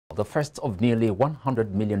The first of nearly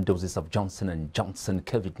 100 million doses of Johnson & Johnson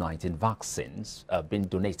COVID-19 vaccines been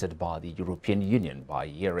donated by the European Union by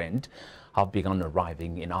year-end have begun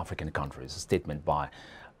arriving in African countries. A statement by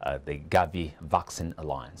the Gavi Vaccine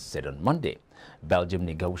Alliance said on Monday. Belgium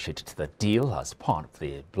negotiated the deal as part of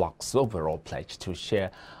the bloc's overall pledge to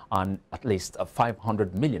share at least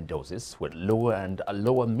 500 million doses with lower and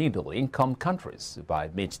lower middle-income countries by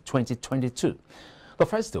mid-2022. The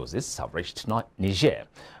first doses have reached Niger,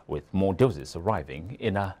 with more doses arriving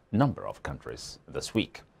in a number of countries this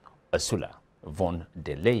week. Ursula von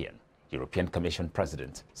der Leyen, European Commission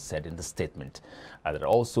President, said in the statement that it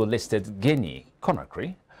also listed Guinea,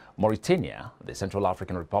 Conakry, Mauritania, the Central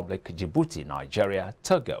African Republic, Djibouti, Nigeria,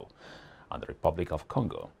 Togo, and the Republic of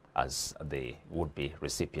Congo as the would-be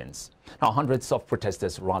recipients. Now, hundreds of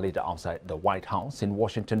protesters rallied outside the White House in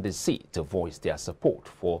Washington, D.C. to voice their support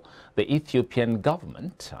for the Ethiopian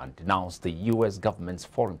government and denounce the U.S. government's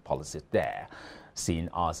foreign policy there, seen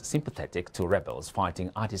as sympathetic to rebels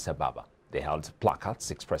fighting Addis Ababa. They held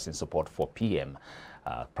placards expressing support for Prime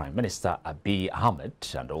Minister Abiy Ahmed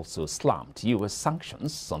and also slammed U.S.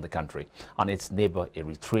 sanctions on the country and its neighbor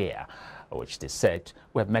Eritrea, which they said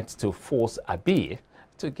were meant to force Abiy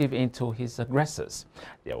to give in to his aggressors.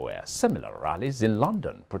 There were similar rallies in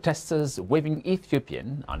London, protesters waving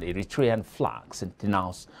Ethiopian and Eritrean flags and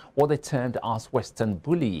denounced what they termed as Western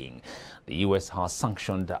bullying. The U.S. has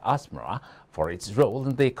sanctioned Asmara for its role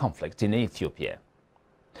in the conflict in Ethiopia.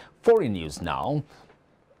 Foreign news now.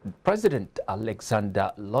 President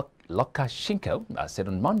Alexander Lukashenko said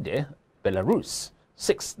on Monday, Belarus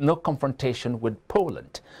seeks no confrontation with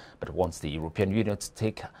Poland, but wants the European Union to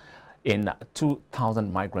take in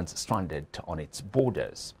 2,000 migrants stranded on its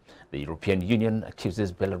borders. The European Union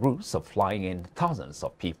accuses Belarus of flying in thousands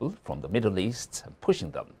of people from the Middle East and pushing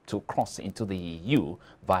them to cross into the EU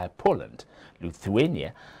via Poland,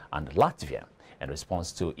 Lithuania and Latvia in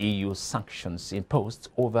response to EU sanctions imposed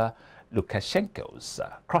over Lukashenko's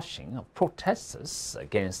crushing of protesters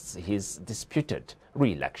against his disputed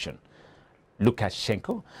re-election.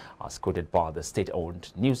 Lukashenko, as quoted by the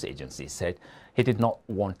state-owned news agency, said he did not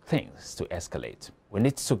want things to escalate. We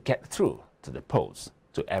need to get through to the polls,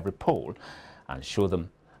 to every poll, and show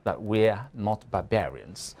them that we're not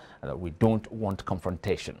barbarians and that we don't want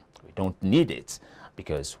confrontation. We don't need it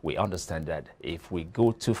because we understand that if we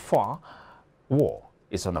go too far, war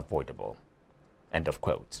is unavoidable. End of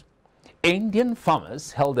quote. Indian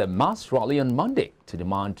farmers held a mass rally on Monday to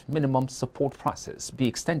demand minimum support prices be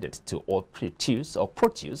extended to all produce,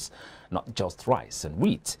 not just rice and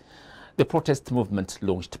wheat. The protest movement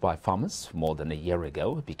launched by farmers more than a year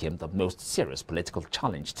ago became the most serious political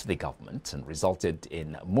challenge to the government and resulted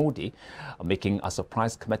in Modi making a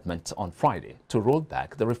surprise commitment on Friday to roll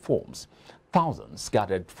back the reforms. Thousands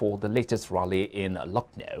gathered for the latest rally in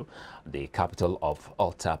Lucknow, the capital of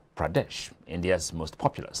Uttar Pradesh, India's most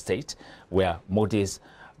popular state, where Modi's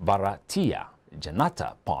Bharatiya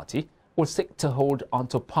Janata Party will seek to hold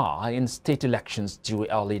onto power in state elections due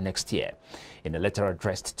early next year. In a letter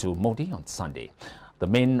addressed to Modi on Sunday, the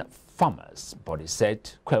main farmers' body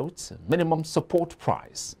said, quote, minimum support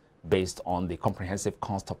price based on the comprehensive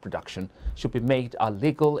cost of production should be made a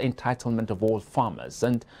legal entitlement of all farmers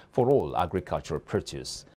and for all agricultural produce.